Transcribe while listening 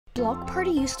Block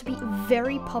Party used to be a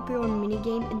very popular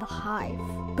minigame in the Hive,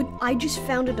 but I just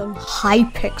found it on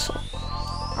Hypixel.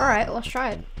 Alright, let's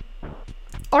try it.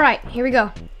 Alright, here we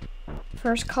go.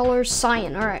 First color,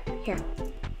 cyan. Alright, here.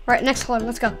 Alright, next color,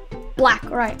 let's go. Black,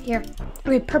 alright, here.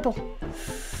 Wait, purple.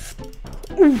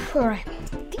 Alright.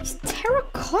 These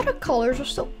terracotta colors are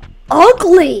so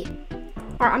ugly.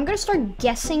 Alright, I'm gonna start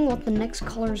guessing what the next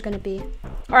color is gonna be.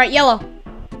 Alright, yellow.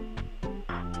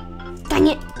 Dang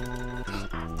it.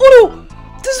 Oh no!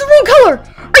 This is the wrong color!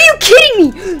 Are you kidding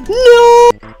me?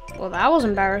 No! Well, that was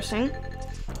embarrassing.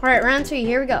 Alright, round 2,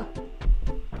 here we go.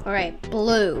 Alright,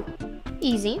 blue.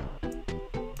 Easy.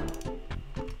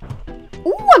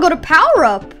 Ooh, I got a power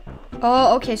up!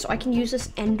 Oh, okay, so I can use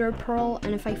this ender pearl,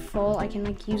 and if I fall, I can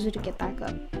like use it to get back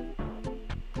up.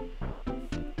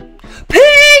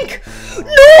 Pink!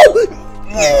 No!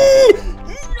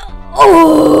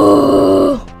 Oh!